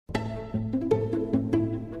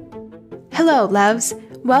Hello, loves.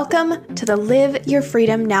 Welcome to the Live Your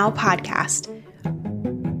Freedom Now podcast.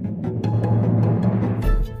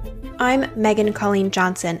 I'm Megan Colleen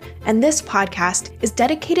Johnson, and this podcast is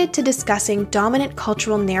dedicated to discussing dominant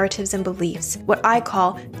cultural narratives and beliefs, what I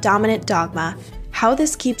call dominant dogma, how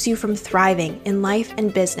this keeps you from thriving in life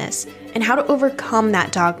and business, and how to overcome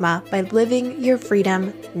that dogma by living your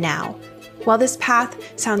freedom now. While this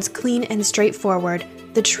path sounds clean and straightforward,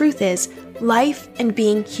 the truth is, life and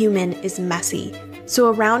being human is messy.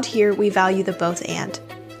 So around here, we value the both and.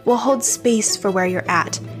 We'll hold space for where you're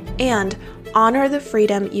at and honor the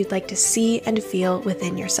freedom you'd like to see and feel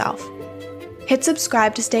within yourself. Hit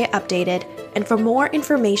subscribe to stay updated, and for more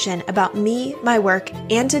information about me, my work,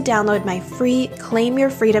 and to download my free Claim Your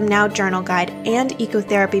Freedom Now journal guide and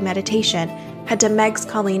ecotherapy meditation, head to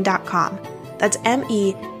megscolleen.com. That's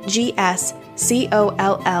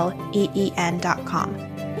megscolleen.com.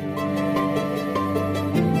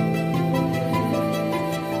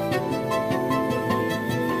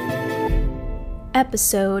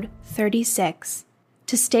 Episode 36.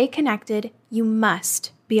 To stay connected, you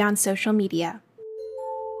must be on social media.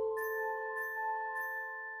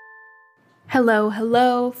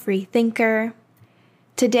 Hello, free thinker.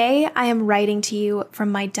 Today I am writing to you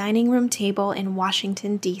from my dining room table in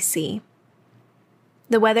Washington, D.C.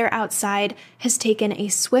 The weather outside has taken a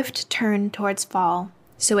swift turn towards fall,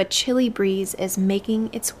 so a chilly breeze is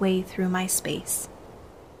making its way through my space.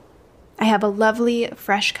 I have a lovely,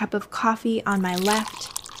 fresh cup of coffee on my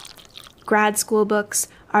left. Grad school books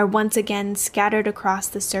are once again scattered across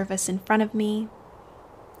the surface in front of me,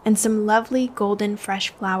 and some lovely golden fresh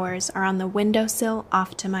flowers are on the windowsill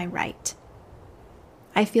off to my right.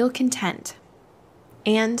 I feel content,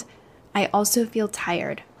 and I also feel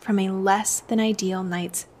tired from a less than ideal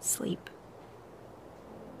night's sleep.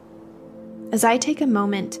 As I take a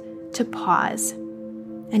moment to pause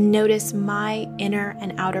and notice my inner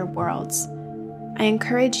and outer worlds, I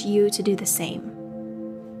encourage you to do the same.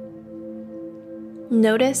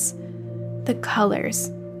 Notice the colors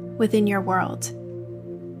within your world,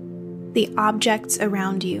 the objects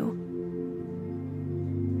around you,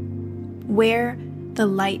 where the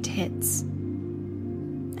light hits,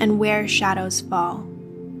 and where shadows fall.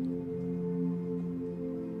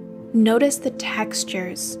 Notice the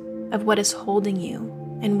textures of what is holding you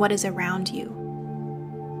and what is around you.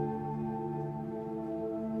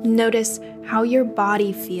 Notice how your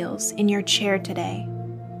body feels in your chair today,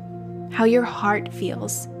 how your heart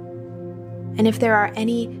feels, and if there are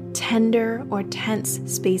any tender or tense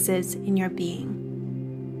spaces in your being.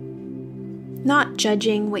 Not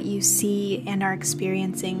judging what you see and are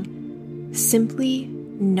experiencing, simply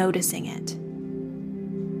noticing it,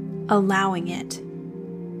 allowing it,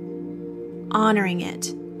 honoring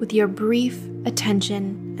it with your brief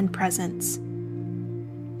attention and presence.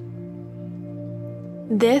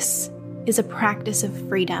 This is a practice of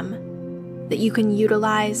freedom that you can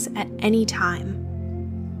utilize at any time.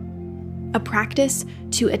 A practice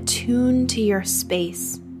to attune to your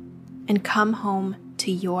space and come home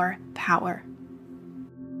to your power.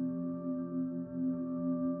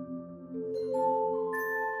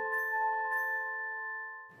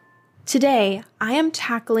 Today, I am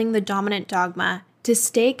tackling the dominant dogma: to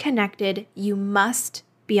stay connected, you must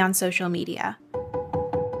be on social media.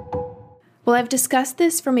 Well, I've discussed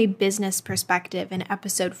this from a business perspective in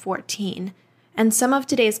episode 14, and some of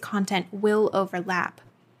today's content will overlap.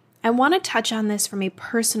 I want to touch on this from a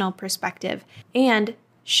personal perspective and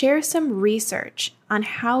share some research on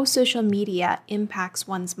how social media impacts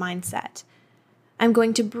one's mindset. I'm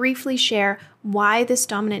going to briefly share why this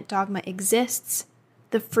dominant dogma exists,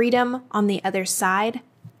 the freedom on the other side,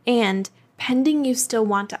 and, pending you still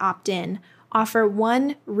want to opt in, offer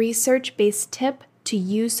one research-based tip to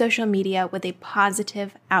use social media with a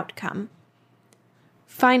positive outcome.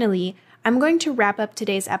 Finally, I'm going to wrap up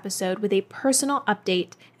today's episode with a personal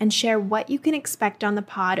update and share what you can expect on the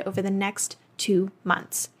pod over the next 2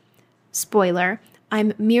 months. Spoiler,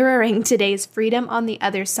 I'm mirroring today's freedom on the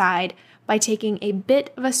other side by taking a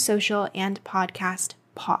bit of a social and podcast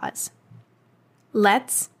pause.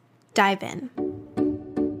 Let's dive in.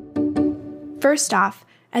 First off,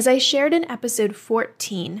 as I shared in episode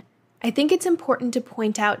 14, I think it's important to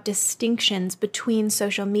point out distinctions between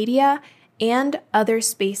social media and other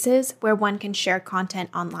spaces where one can share content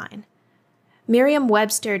online.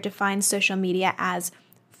 Merriam-Webster defines social media as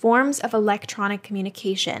forms of electronic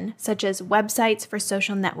communication, such as websites for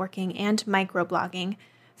social networking and microblogging,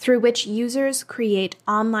 through which users create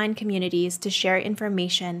online communities to share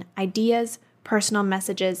information, ideas, personal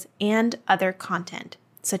messages, and other content,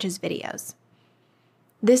 such as videos.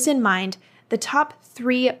 This in mind, the top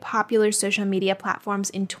 3 popular social media platforms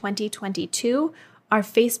in 2022 are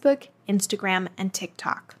Facebook, Instagram, and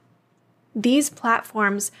TikTok. These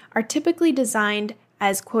platforms are typically designed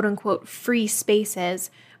as quote-unquote free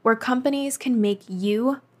spaces where companies can make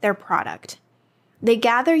you their product. They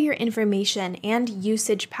gather your information and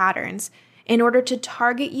usage patterns in order to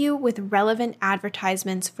target you with relevant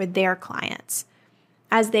advertisements for their clients.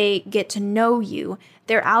 As they get to know you,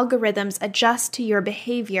 their algorithms adjust to your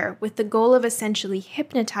behavior with the goal of essentially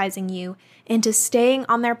hypnotizing you into staying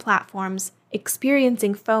on their platforms,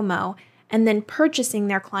 experiencing FOMO, and then purchasing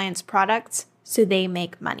their clients' products so they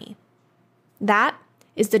make money. That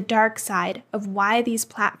is the dark side of why these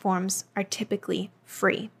platforms are typically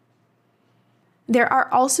free. There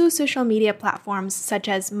are also social media platforms such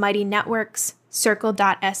as Mighty Networks,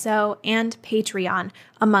 Circle.so, and Patreon,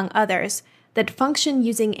 among others, that function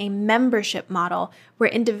using a membership model where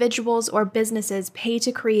individuals or businesses pay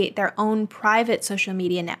to create their own private social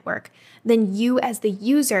media network. Then you as the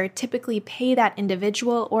user typically pay that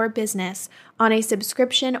individual or business on a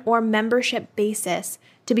subscription or membership basis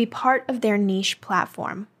to be part of their niche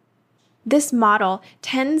platform. This model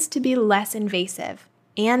tends to be less invasive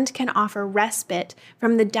and can offer respite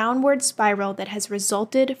from the downward spiral that has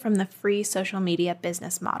resulted from the free social media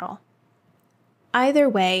business model. Either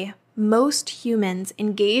way, most humans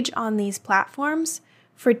engage on these platforms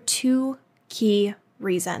for 2 key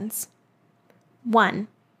reasons. 1,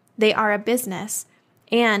 they are a business,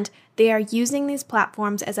 and they are using these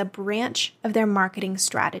platforms as a branch of their marketing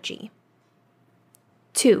strategy.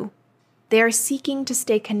 2, they are seeking to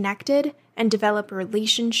stay connected and develop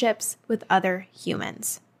relationships with other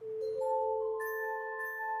humans.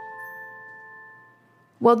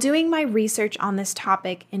 While doing my research on this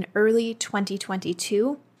topic in early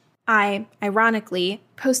 2022, I, ironically,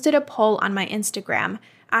 posted a poll on my Instagram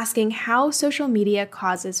asking how social media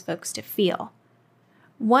causes folks to feel.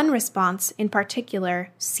 One response in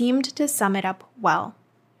particular seemed to sum it up well.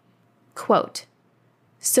 Quote,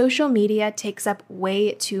 "Social media takes up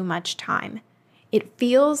way too much time. It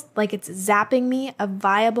feels like it's zapping me of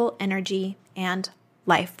viable energy and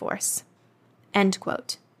life force." End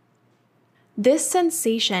quote. This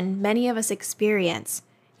sensation many of us experience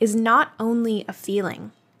is not only a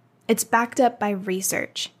feeling. It's backed up by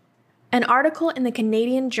research. An article in the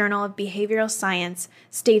Canadian Journal of Behavioral Science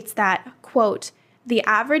states that, quote, "The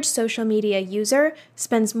average social media user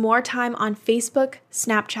spends more time on Facebook,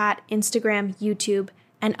 Snapchat, Instagram, YouTube,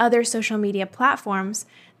 and other social media platforms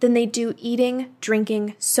than they do eating,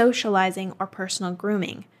 drinking, socializing, or personal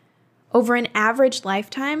grooming. Over an average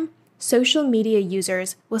lifetime, social media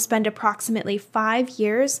users will spend approximately 5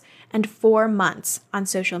 years and 4 months on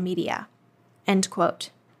social media." End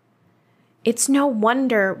quote. It's no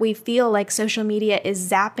wonder we feel like social media is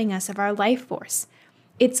zapping us of our life force.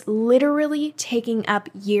 It's literally taking up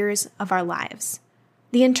years of our lives.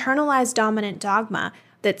 The internalized dominant dogma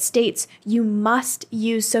that states you must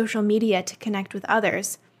use social media to connect with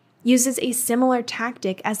others uses a similar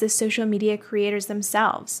tactic as the social media creators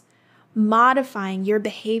themselves, modifying your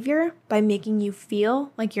behavior by making you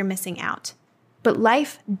feel like you're missing out. But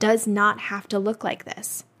life does not have to look like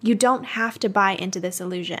this. You don't have to buy into this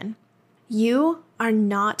illusion. You are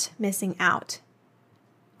not missing out.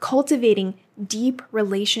 Cultivating deep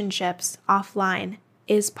relationships offline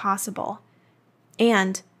is possible.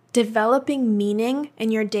 And developing meaning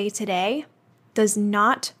in your day-to-day does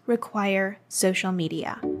not require social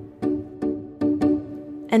media.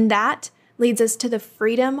 And that leads us to the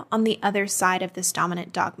freedom on the other side of this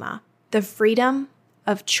dominant dogma, the freedom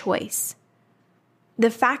of choice. The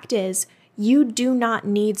fact is, you do not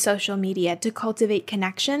need social media to cultivate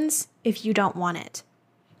connections if you don't want it.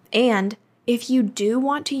 And if you do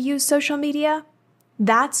want to use social media,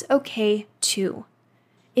 that's okay too.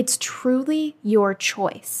 It's truly your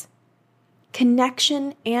choice.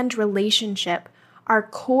 Connection and relationship are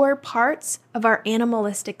core parts of our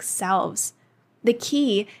animalistic selves. The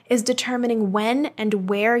key is determining when and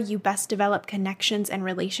where you best develop connections and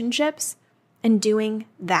relationships, and doing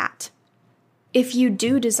that. If you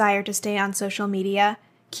do desire to stay on social media,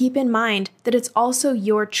 keep in mind that it's also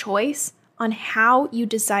your choice on how you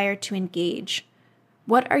desire to engage.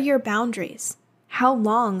 What are your boundaries? How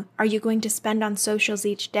long are you going to spend on socials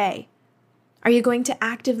each day? Are you going to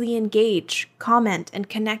actively engage, comment, and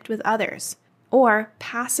connect with others, or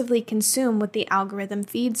passively consume what the algorithm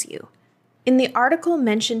feeds you? In the article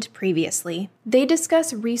mentioned previously, they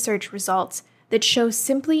discuss research results that show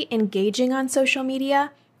simply engaging on social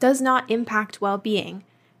media does not impact well-being.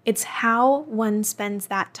 It's how one spends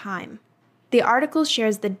that time. The article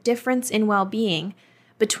shares the difference in well-being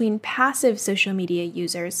between passive social media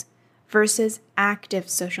users versus active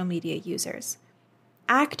social media users.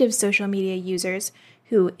 Active social media users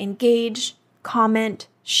who engage, comment,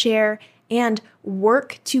 share, and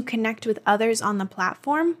work to connect with others on the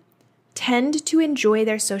platform tend to enjoy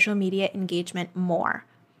their social media engagement more.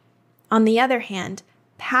 On the other hand,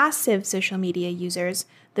 passive social media users,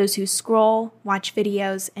 those who scroll, watch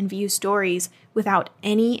videos, and view stories without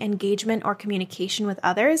any engagement or communication with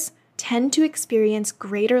others, tend to experience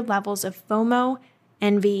greater levels of FOMO,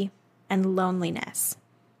 envy, and loneliness.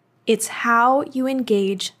 It's how you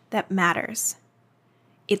engage that matters.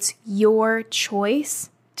 It's your choice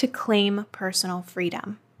to claim personal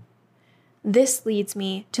freedom. This leads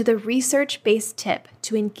me to the research-based tip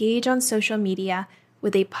to engage on social media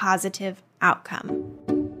with a positive outcome.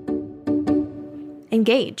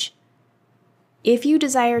 Engage. If you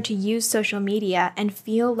desire to use social media and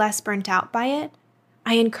feel less burnt out by it,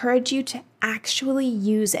 I encourage you to actually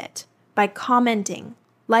use it by commenting,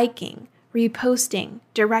 liking, reposting,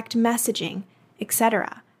 direct messaging,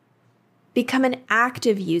 etc. Become an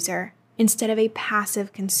active user instead of a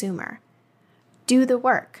passive consumer. Do the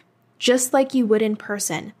work, just like you would in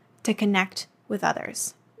person, to connect with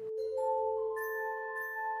others.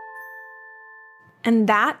 And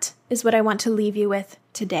that is what I want to leave you with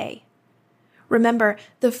today. Remember,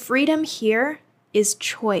 the freedom here is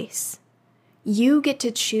choice. You get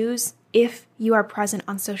to choose if you are present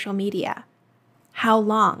on social media, how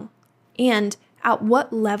long, and at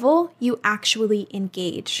what level you actually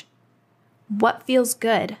engage. What feels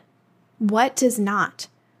good? What does not?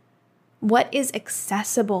 What is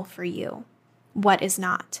accessible for you? What is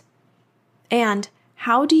not? And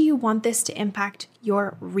how do you want this to impact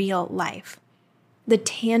your real life? The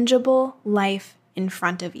tangible life in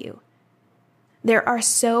front of you. There are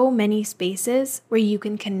so many spaces where you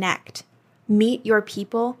can connect, meet your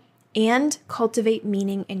people, and cultivate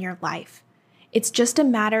meaning in your life. It's just a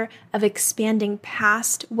matter of expanding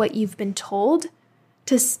past what you've been told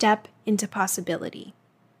to step into possibility.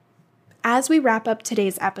 As we wrap up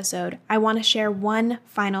today's episode, I want to share one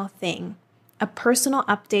final thing, a personal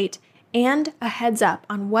update and a heads up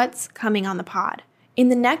on what's coming on the pod. In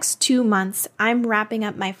the next 2 months, I'm wrapping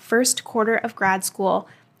up my first quarter of grad school.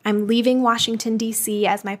 I'm leaving Washington, D.C.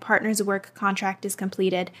 as my partner's work contract is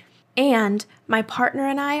completed. And my partner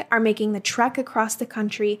and I are making the trek across the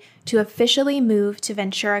country to officially move to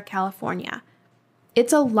Ventura, California.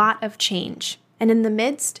 It's a lot of change. And in the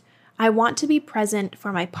midst, I want to be present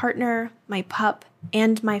for my partner, my pup,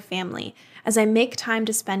 and my family as I make time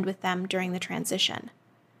to spend with them during the transition.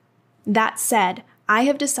 That said, I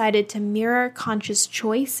have decided to mirror conscious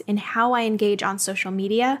choice in how I engage on social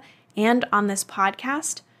media and on this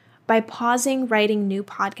podcast by pausing writing new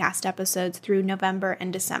podcast episodes through November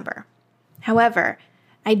and December. However,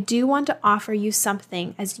 I do want to offer you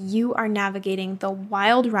something as you are navigating the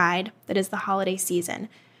wild ride that is the holiday season,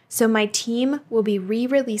 so my team will be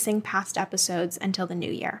re-releasing past episodes until the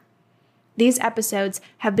new year. These episodes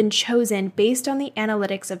have been chosen based on the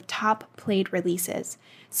analytics of top played releases,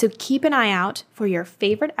 so keep an eye out for your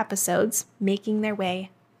favorite episodes making their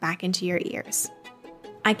way back into your ears.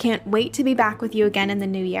 I can't wait to be back with you again in the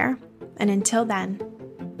new year, and until then,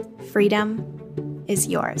 freedom is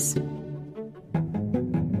yours.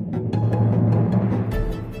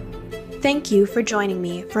 Thank you for joining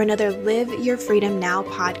me for another Live Your Freedom Now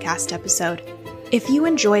podcast episode. If you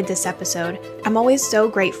enjoyed this episode, I'm always so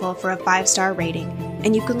grateful for a 5-star rating,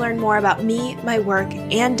 and you can learn more about me, my work,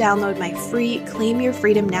 and download my free Claim Your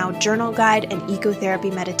Freedom Now journal guide and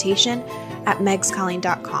ecotherapy meditation at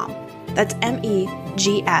megscolleen.com. That's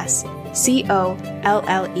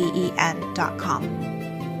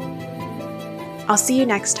megscolleen.com. I'll see you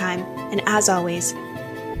next time, and as always,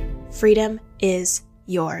 freedom is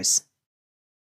yours.